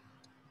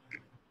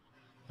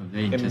 So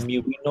very Can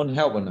interesting. Murinon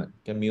help or not?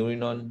 Can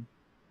Murinon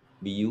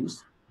be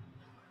used?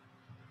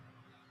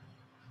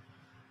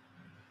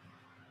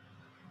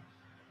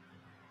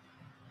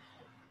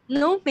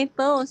 No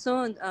paper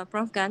also,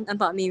 Prof. Gan,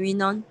 about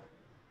Mirinon.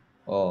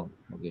 Oh,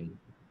 okay.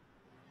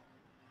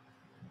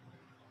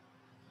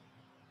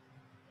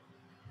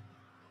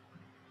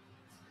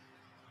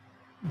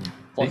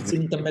 For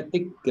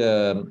symptomatic,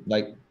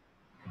 like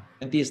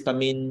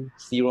antihistamine,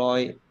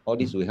 steroid, all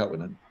this will help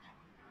or not?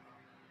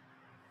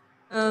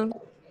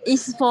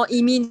 It's for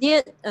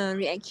immediate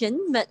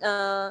reaction, but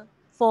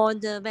for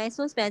the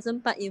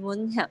vasospasm part, it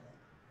won't help.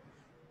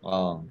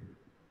 Oh,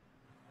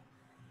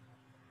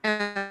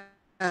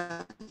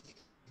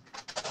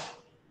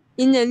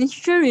 In the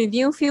literature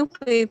review, few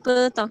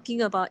paper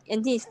talking about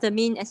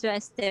antihistamine as well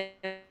as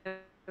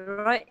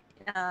steroid.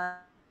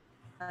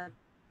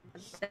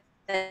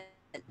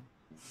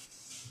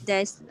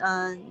 There's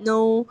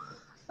no.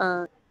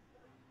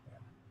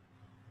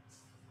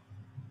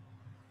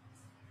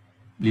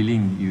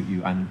 Lilin,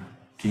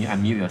 can you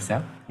unmute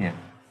yourself? Yeah.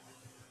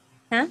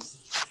 Huh?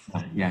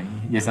 Yeah.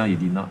 Just now you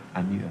did not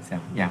unmute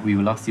yourself. Yeah, we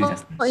lost you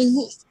just now.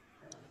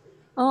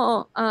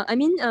 I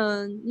mean,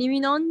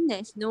 Mirinon,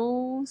 there's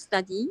no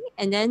study,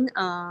 and then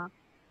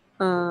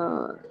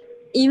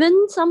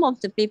even some of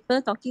the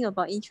paper talking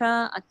about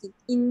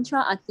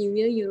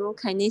intra-arterial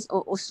urokinase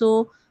are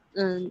also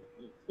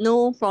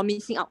no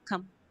promising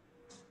outcome.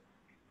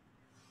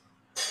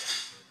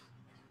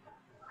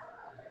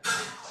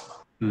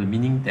 So the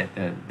meaning that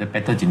the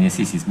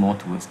pathogenesis is more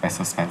towards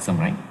vasospasm,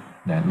 right?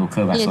 The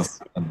local Yes,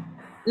 vasospasm.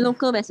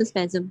 local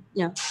vasospasm.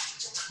 Yeah.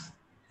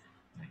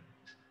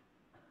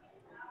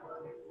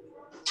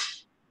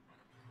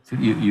 So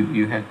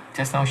you have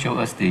just now showed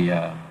us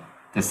the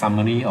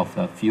summary of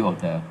a few of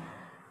the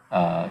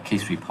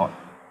case report.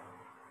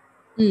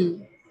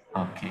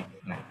 Okay,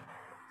 right.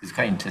 It's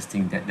quite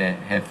interesting that they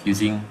have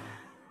using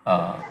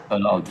a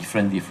lot of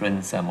different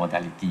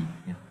modality.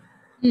 Yeah.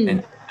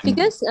 And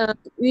Because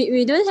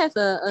we don't have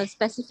a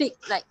specific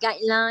like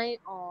guideline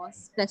or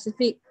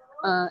specific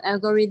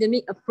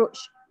algorithmic approach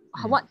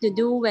what to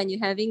do when you're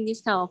having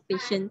this kind of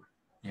patient.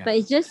 yeah. But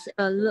it's just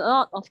a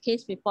lot of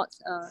case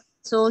reports,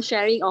 so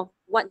sharing of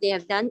what they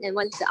have done and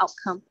what's the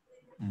outcome.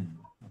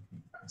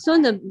 So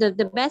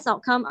the best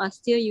outcome are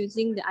still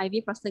using the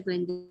IV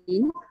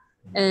prostaglandin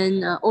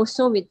and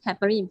also with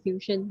heparin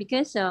infusion,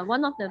 because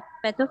one of the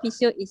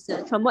pathophysio is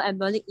a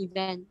thromboembolic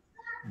event.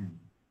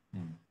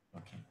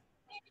 Okay,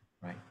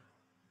 right.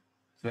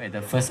 So at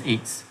the first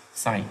aid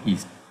site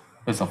is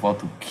first of all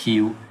to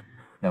kill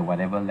the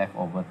whatever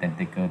leftover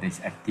tentacle that is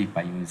active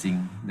by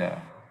using the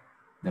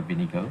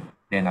vinegar.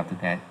 Then after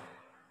that,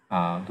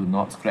 do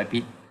not scrap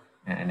it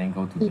and then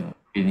go to the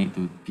clinic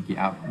to pick it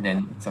up.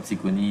 Then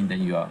subsequently,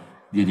 then you are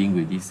dealing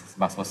with this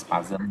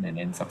vasospasm, and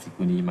then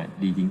subsequently might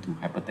leading to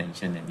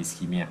hypertension and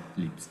ischemia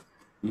lips.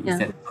 Is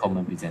that a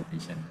common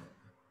presentation?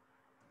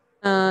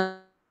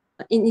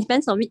 It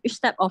depends on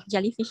which type of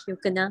jellyfish you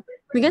kena,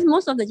 because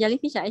most of the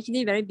jellyfish are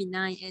actually very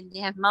benign and they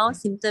have mild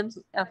symptoms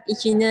of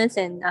itchiness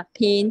and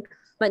pain,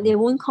 but they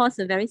won't cause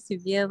a very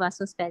severe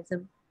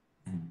vasospasm.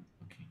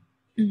 Okay.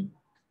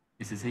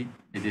 Is to say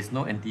there's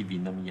no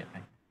anti-venom yet,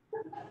 right?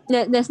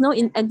 There's no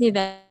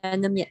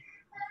anti-venom yet.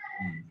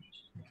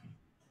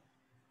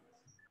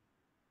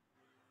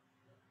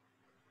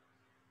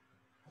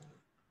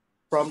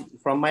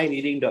 From my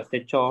reading,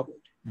 Dr. Cho,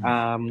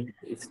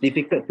 it's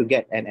difficult to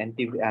get an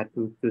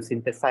to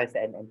synthesize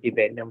an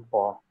antivenom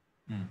for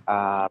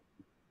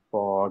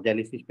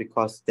jellyfish,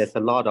 because there's a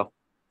lot of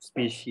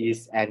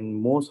species, and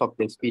most of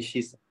the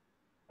species,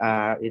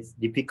 it's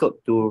difficult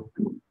to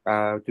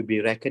be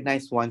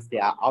recognized once they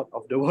are out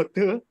of the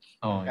water,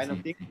 Oh, kind I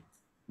of see. thing. I see.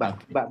 But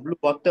Okay. blue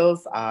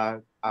bottles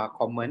are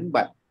common,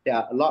 but there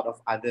are a lot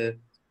of other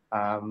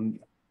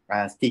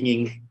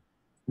stinging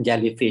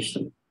jellyfish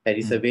that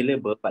is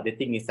available. But the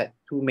thing is that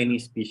too many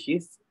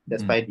species.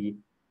 That's why the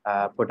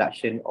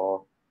production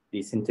or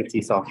the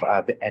synthesis of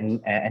the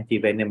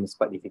antivenom is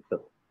quite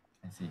difficult.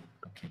 I see.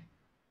 Okay.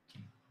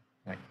 Okay.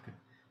 Right. Good.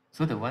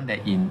 So the one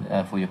that in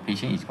for your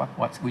patient is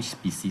which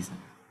species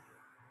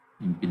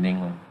in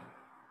Penang one?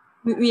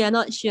 We are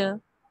not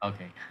sure.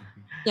 Okay.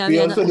 Yeah, We we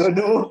are also not don't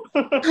know.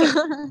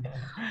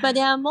 But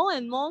there are more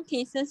and more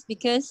cases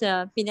because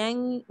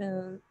Penang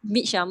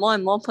beach are more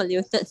and more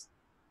polluted.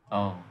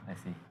 Oh, I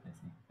see. I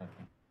see.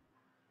 Okay.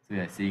 So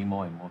you're seeing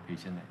more and more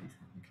patients like this.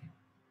 Okay.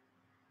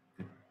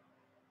 Good.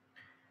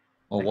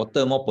 Or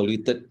water more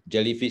polluted,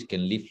 jellyfish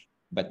can live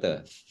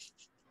better.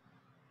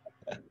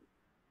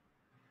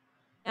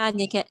 Yeah,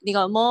 they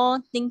got more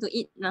thing to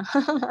eat now.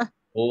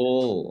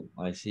 Oh,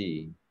 I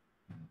see.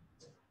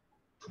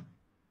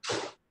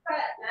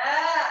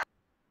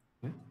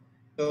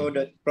 So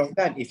Prof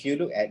Khan, if you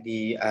look at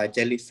the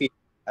jellyfish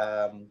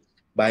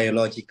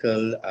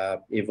biological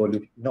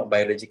evolution, not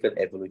biological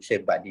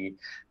evolution, but the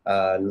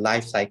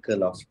life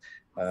cycle of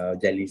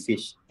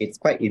jellyfish, it's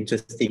quite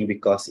interesting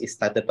because it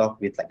started off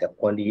with like a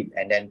polyp,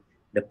 and then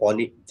the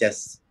polyp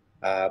just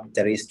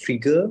there is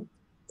trigger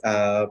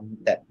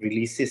that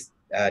releases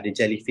the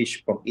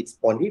jellyfish from its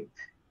polyp,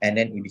 and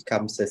then it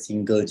becomes a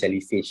single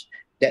jellyfish.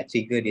 That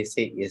trigger, they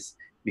say, is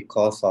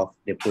because of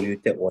the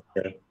polluted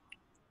water.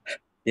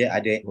 Dia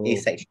ada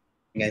asexual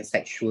dengan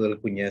sexual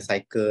punya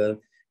cycle.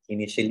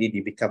 Initially,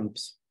 they become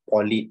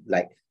polyp,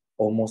 like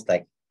almost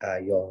like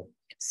your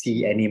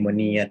sea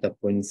anemone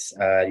ataupun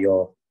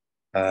your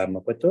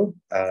apa tu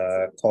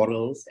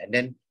corals, and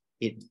then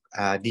it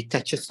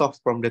detaches off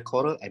from the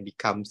coral and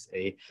becomes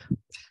a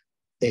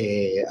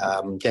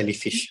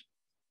jellyfish.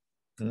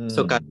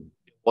 So kalau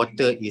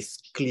water is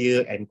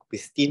clear and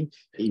pristine,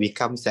 it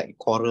becomes like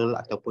coral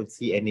ataupun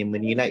sea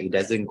anemone lah. It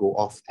doesn't go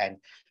off and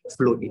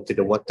float into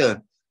the water.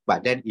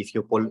 But then if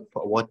your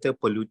water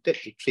polluted,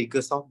 it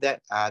triggers off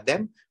that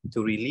them to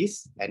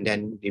release, and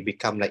then they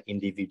become like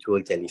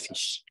individual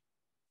jellyfish.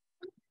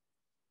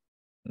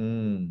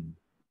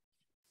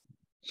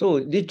 So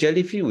this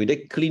jellyfish, will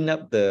they clean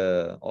up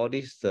all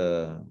this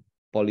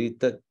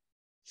polluted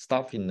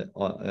stuff in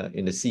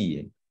the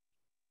sea?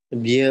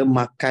 Dia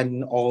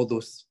makan all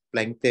those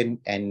plankton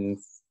and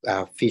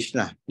fish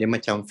lah. Dia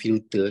macam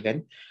filter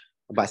kan.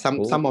 But some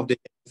of the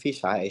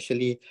fish are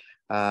actually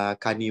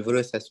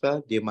carnivorous as well.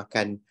 Dia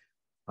makan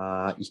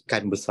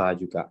ikan besar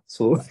juga.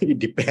 So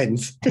it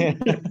depends.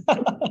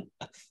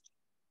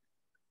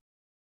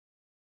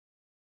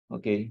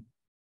 Okay.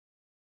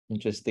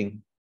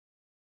 Interesting.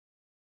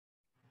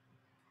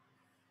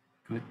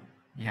 Good.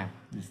 Yeah,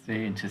 it's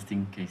very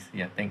interesting case.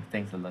 Yeah,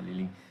 thanks a lot,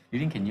 Lilin.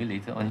 Lilin, can you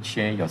later on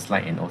share your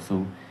slide and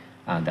also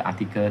the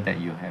article that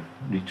you have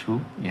read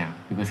through? Yeah,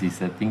 because it's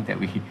a thing that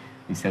we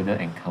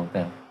seldom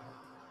encounter.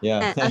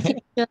 Yeah.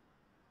 Okay,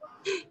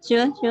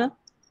 sure.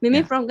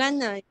 Maybe from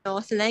Ghana,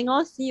 your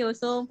Selangor Sea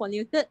also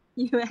polluted.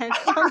 You have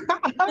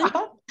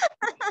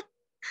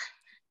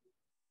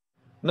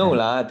No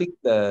lah,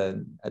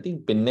 I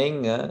think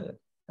Penang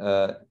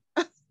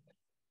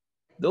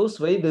those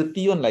very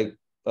dirty one like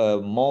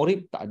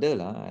Morib tak ada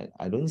lah.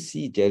 I don't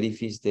see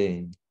jellyfish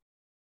there.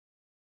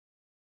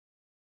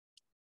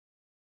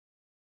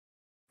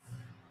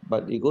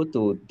 But you go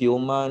to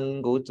Tioman,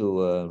 go to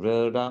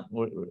Rerang,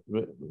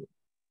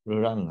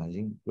 I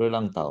think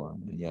Rerang Tau.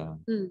 Yeah.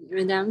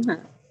 Rendang, huh?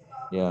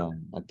 Yeah,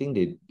 I think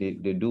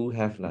they do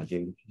have lah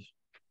jellyfish.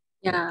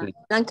 Yeah,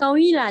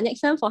 Langkawi lah. Next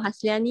time for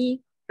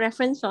Hasliani,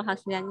 preference for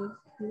Hasliani.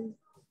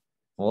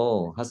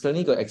 Oh,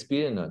 Haslani got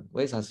experience not?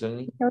 Where's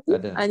Haslani?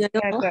 I don't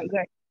know.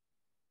 Got.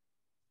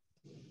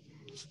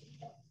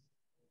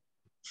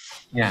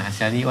 Yeah,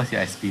 Shani, what's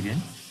your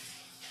experience?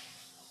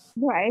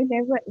 No, I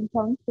never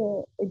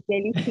encountered a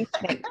jellyfish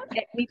like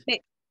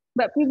admitted.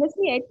 But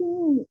previously, I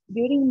think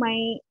during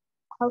my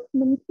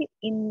housemanship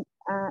in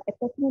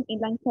attachment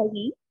in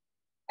Langkawi,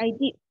 I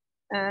did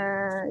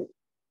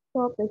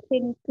saw a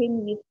patient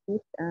came with this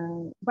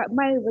but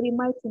very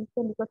mild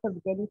symptom because of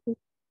the jellyfish.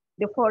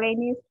 The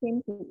foreigners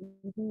came to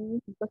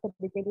ED because of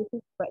the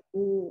jellyfish, but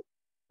they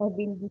have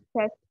been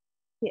discharged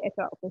as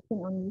an operation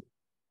only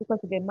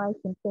because of the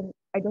mild symptom.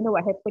 I don't know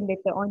what happened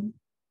later on.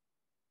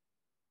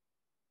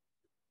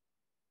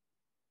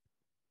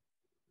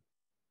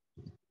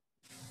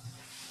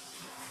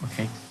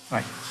 Okay,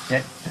 right.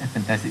 Yeah,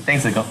 fantastic.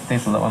 Thanks a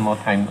lot one more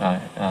time,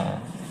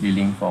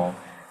 Lilin, for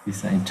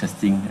this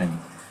interesting and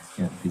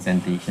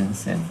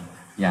presentations. And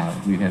yeah,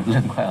 we have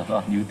learned quite a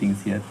lot of new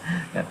things here.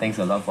 Yeah, thanks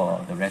a lot for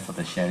the rest of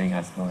the sharing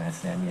as well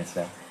as Annie as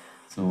well.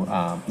 So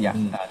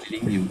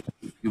Lilin,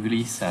 you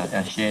please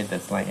share the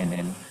slide, and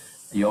then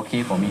you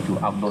okay for me to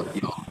upload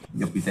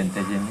your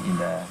presentation in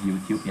the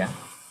YouTube? Yeah.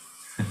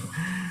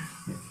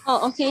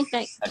 Oh, okay.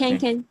 Can.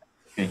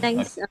 Okay.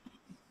 Thanks, Okay.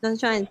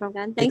 Dr. and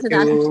Program. Thanks for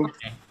Thank the you.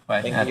 Okay.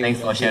 But Thank you. thanks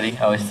for sharing.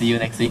 I will see you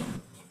next week.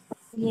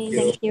 Okay,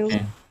 thank you.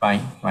 Okay, bye.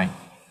 Bye.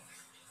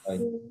 Bye.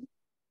 Mm.